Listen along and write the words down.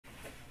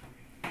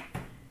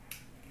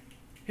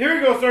Here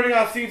we go, starting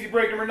off CNC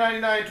break number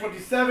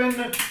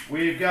 9927.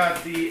 We've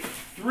got the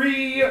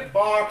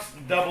 3-box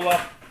double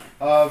up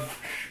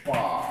of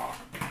Spa.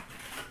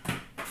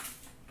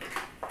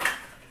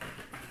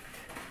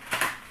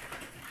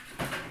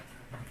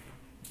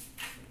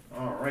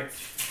 Alright.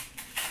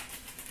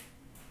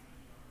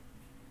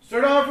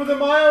 Start off with the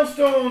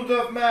milestones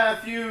of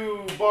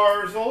Matthew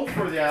Barzal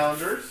for the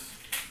Islanders.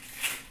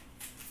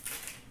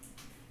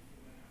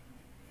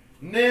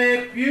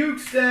 Nick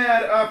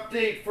Bukestad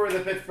update for the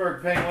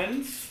Pittsburgh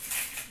Penguins.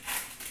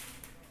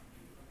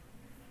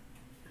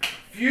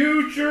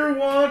 Future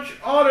Watch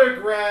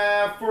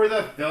autograph for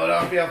the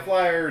Philadelphia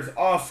Flyers,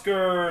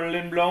 Oscar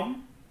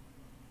Lindblom.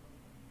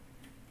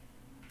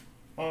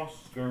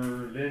 Oscar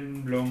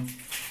Lindblom.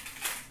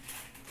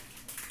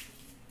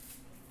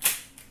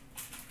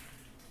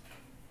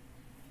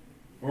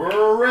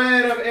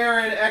 Red of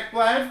Aaron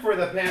Ekblad for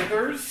the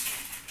Panthers.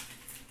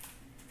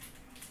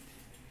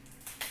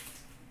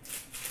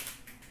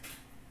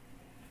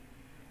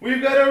 We've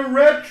got a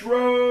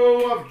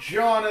retro of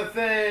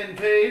Jonathan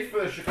Page for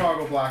the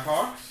Chicago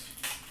Blackhawks.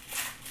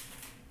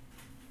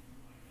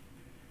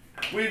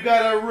 We've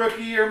got a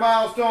rookie year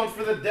milestones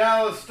for the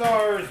Dallas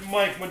Stars,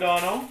 Mike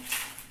Modano.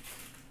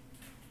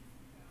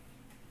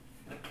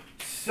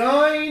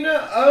 Sign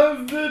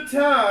of the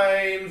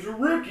Times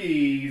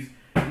rookies,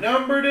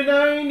 number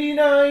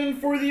 /99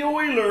 for the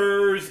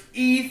Oilers,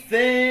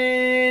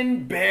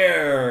 Ethan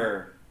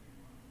Bear.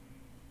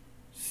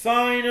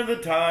 Sign of the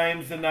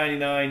Times, the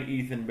 99,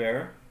 Ethan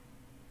Bear.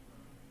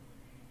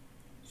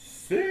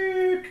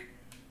 Sick.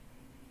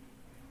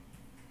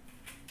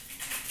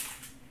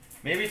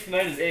 Maybe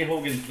tonight is A.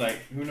 Hogan's night.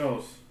 Who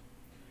knows?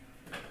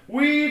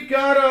 We've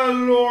got a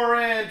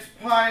Laurent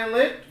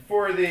Pilot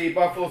for the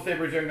Buffalo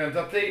Sabres Young Guns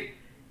update.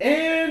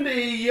 And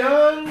a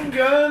Young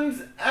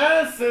Guns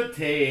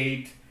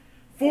acetate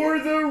for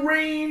the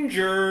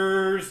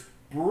Rangers,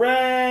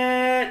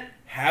 Brett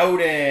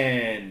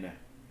Howden.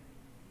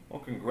 Well,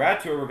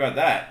 congrats whoever got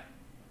that.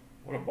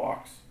 What a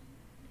box.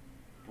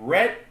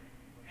 Brett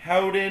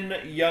Howden,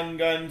 Young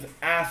Guns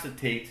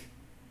acetate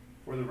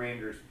for the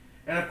Rangers.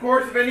 And of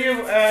course, if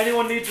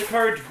anyone needs the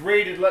cards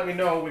graded, let me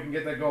know. We can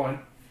get that going.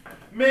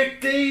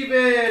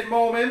 McDavid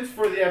moments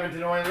for the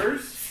Edmonton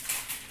Oilers.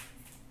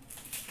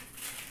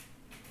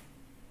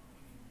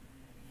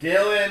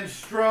 Dylan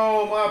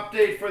Strome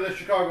update for the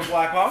Chicago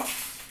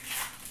Blackhawks.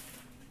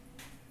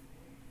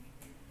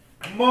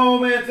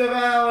 Moments of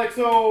Alex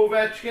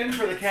Ovechkin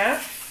for the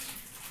Cats.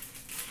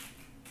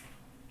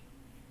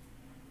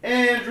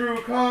 Andrew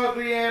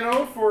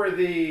Cogliano for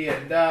the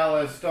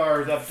Dallas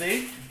Stars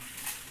update.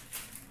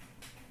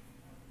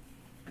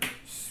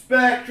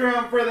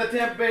 Spectrum for the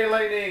Tampa Bay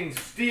Lightning,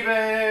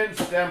 Steven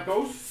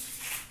Stamkos.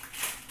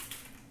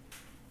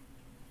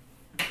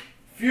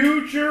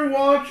 Future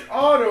Watch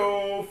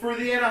auto for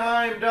the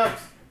Anaheim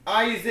Ducks,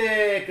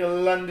 Isaac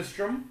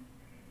Lundestrom.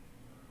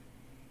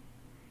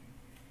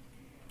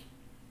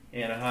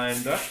 Anaheim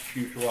Ducks,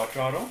 Future Watch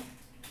auto.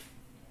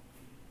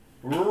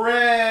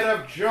 Red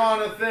of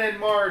Jonathan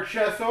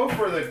Marchessault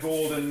for the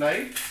Golden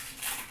Knights.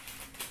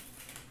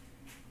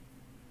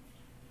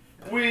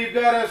 We've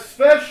got a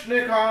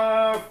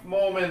Svechnikov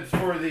moments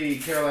for the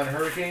Carolina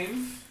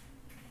Hurricanes.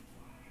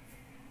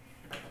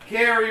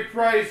 Carey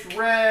Price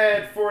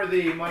red for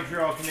the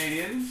Montreal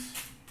Canadiens.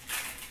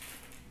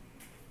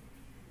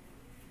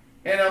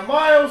 And a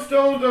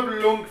milestone of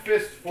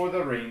Lundqvist for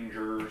the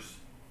Rangers.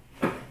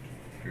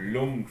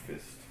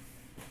 Lundqvist.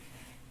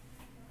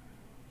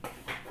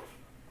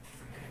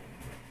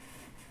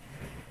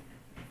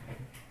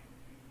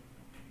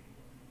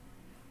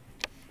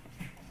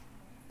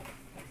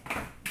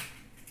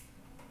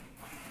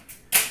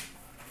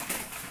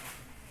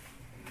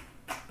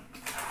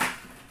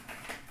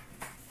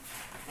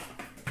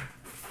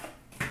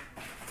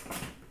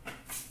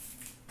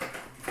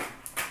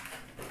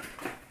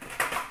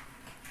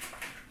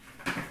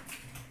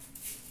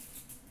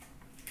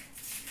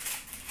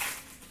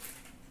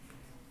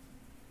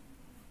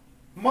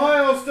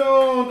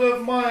 Milestone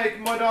of Mike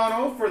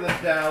Modano for the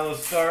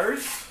Dallas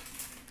Stars.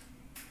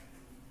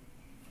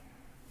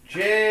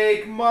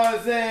 Jake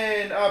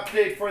Muzzin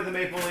update for the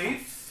Maple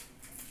Leafs.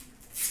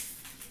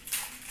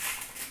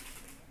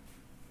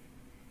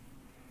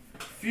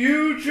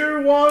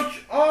 Future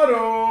Watch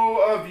auto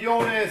of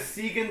Jonas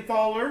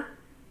Siegenthaler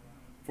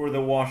for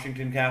the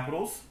Washington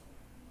Capitals.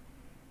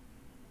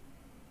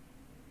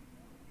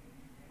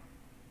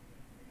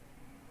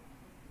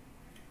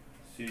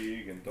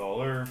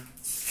 Siegenthaler.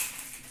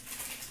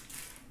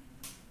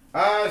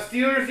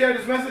 Steelers, yeah,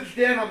 just message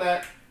Dan on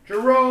that.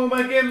 Jerome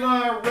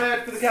McGinley,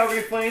 red for the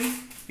Calgary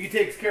Flames. He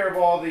takes care of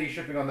all the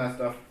shipping on that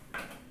stuff.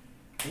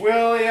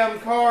 William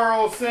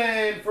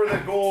Karlsson for the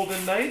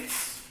Golden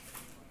Knights.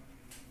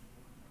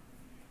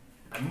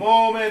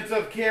 Moments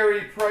of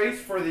Carey Price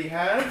for the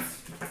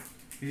Habs.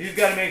 He's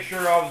got to make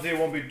sure, obviously, it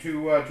won't be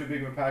too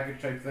big of a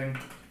package type thing.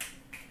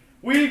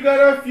 We've got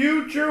a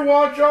Future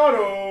Watch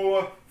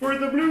auto for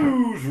the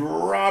Blues,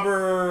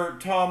 Robert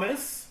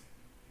Thomas.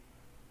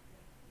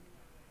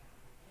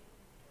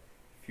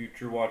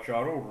 Future Watch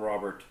auto,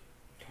 Robert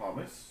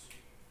Thomas.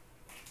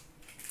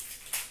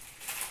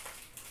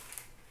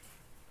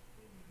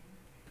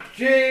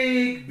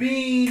 Jake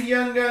Bean,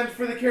 Young Guns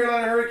for the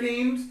Carolina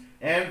Hurricanes.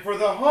 And for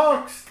the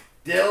Hawks,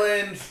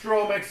 Dylan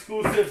Strome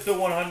exclusives to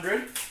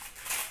 100.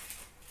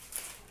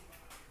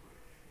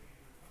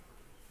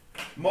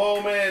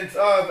 Moments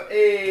of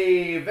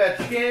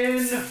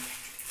Ovechkin.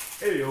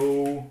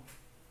 Heyo.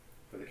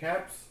 For the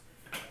Caps.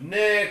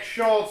 Nick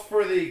Schultz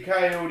for the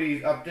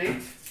Coyotes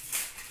update.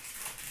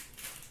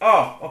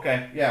 Oh,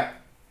 okay, yeah.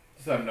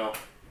 Just let him know.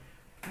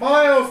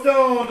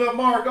 Milestones of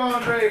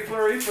Marc-Andre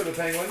Fleury for the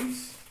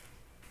Penguins.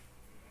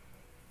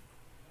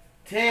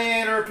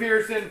 Tanner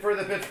Pearson for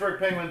the Pittsburgh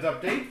Penguins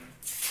update.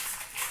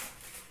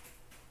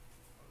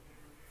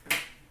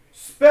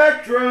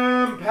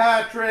 Spectrum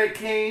Patrick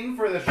Kane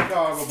for the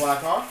Chicago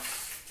Blackhawks.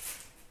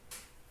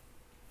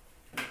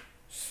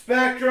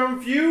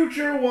 Spectrum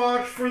Future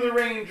Watch for the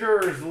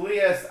Rangers,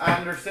 Lias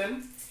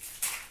Anderson.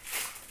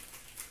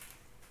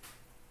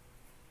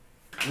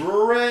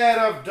 Red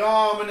of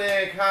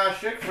Dominic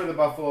Hasek for the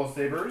Buffalo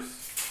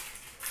Sabres.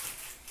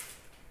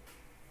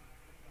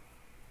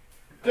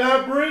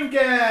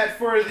 DeBrincat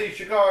for the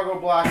Chicago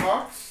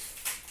Blackhawks.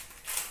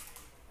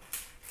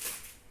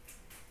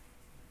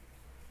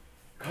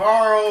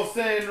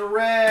 Carlson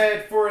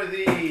red for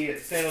the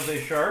San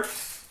Jose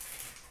Sharks.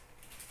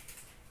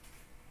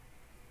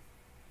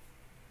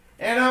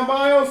 And now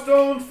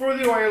milestones for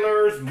the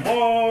Oilers,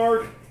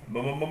 Mark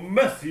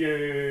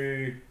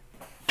Messier.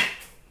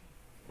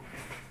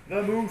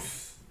 The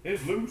moose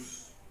is loose.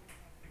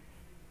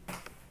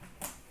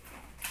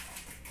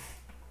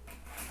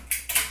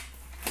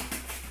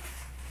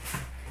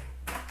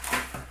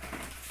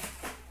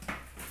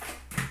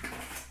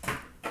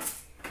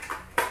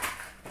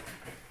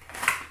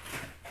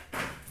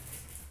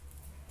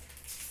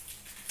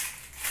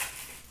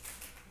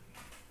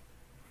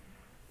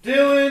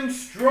 Dylan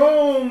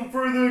Strome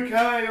for the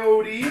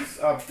Coyotes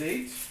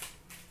update.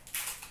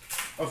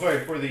 Oh,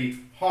 sorry, for the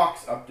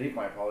Hawks update.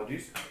 My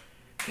apologies.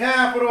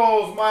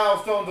 Capitals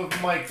milestones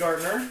of Mike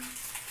Gardner.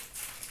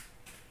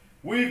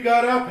 We've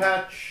got a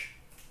patch.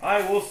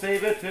 I will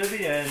save it to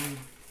the end.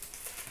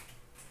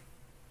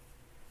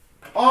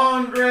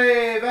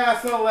 Andrei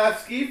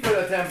Vasilevsky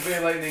for the Tampa Bay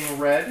Lightning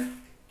red.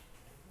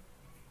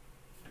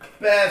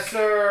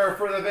 Besser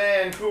for the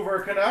Vancouver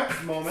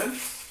Canucks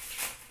moments.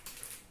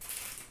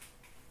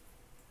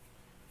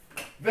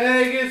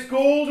 Vegas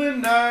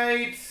Golden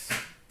Knights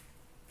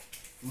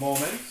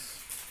moments.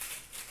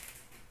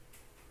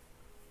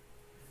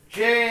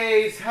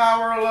 Jace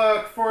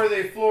Howerlook for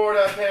the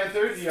Florida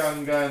Panthers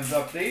Young Guns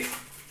update.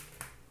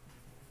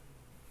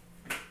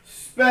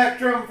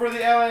 Spectrum for the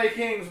LA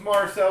Kings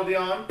Marcel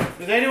Dion.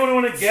 Does anyone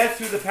want to guess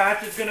who the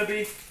patch is going to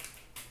be?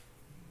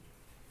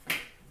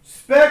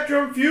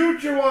 Spectrum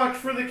Future Watch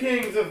for the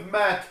Kings of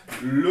Matt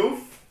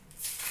Luff.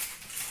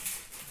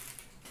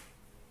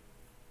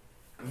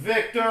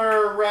 Victor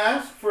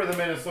Rask for the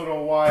Minnesota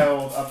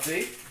Wild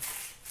update.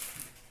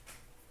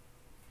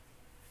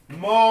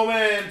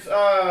 Moments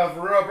of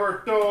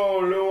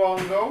Roberto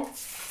Luongo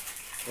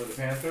for the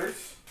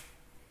Panthers.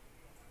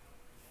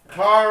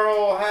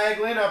 Carl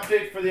Hagelin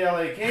update for the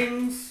LA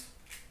Kings.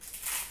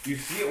 You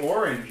see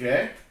orange,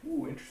 eh?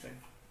 Ooh, interesting.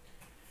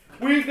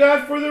 We've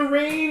got for the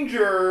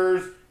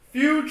Rangers,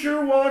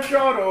 Future Watch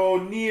Auto,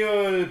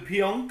 Neil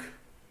Pionk.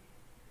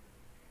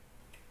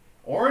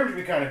 Orange would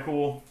be kind of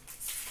cool.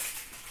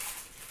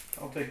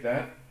 I'll take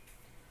that.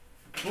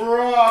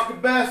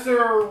 Brock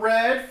Besser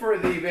red for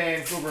the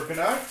Vancouver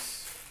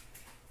Canucks.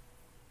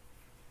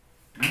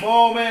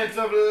 Moments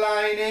of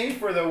Line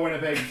for the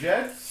Winnipeg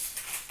Jets.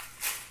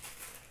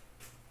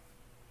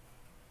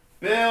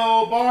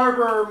 Bill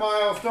Barber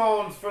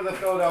milestones for the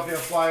Philadelphia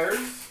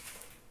Flyers.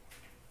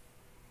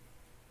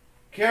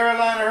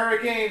 Carolina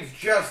Hurricanes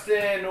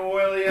Justin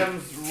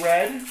Williams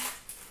red.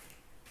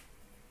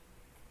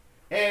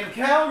 And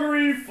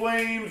Calgary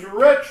Flames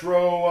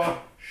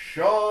retro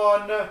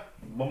Sean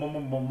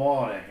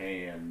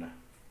Monahan.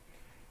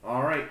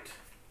 All right.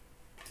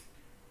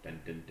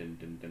 Dun dun dun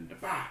dun dun dun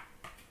ba.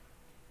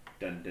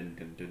 Dun dun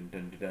dun dun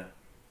dun dun.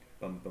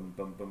 Bum bum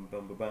bum bum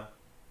bum ba ba.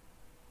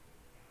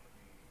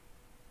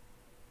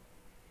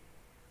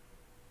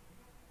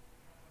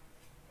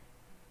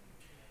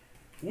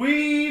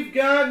 We've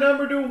got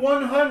number to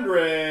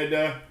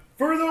 100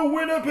 for the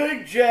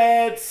Winnipeg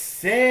Jets,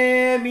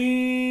 Sammy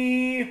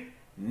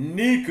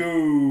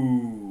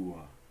Niku.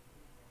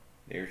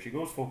 There she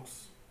goes,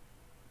 folks.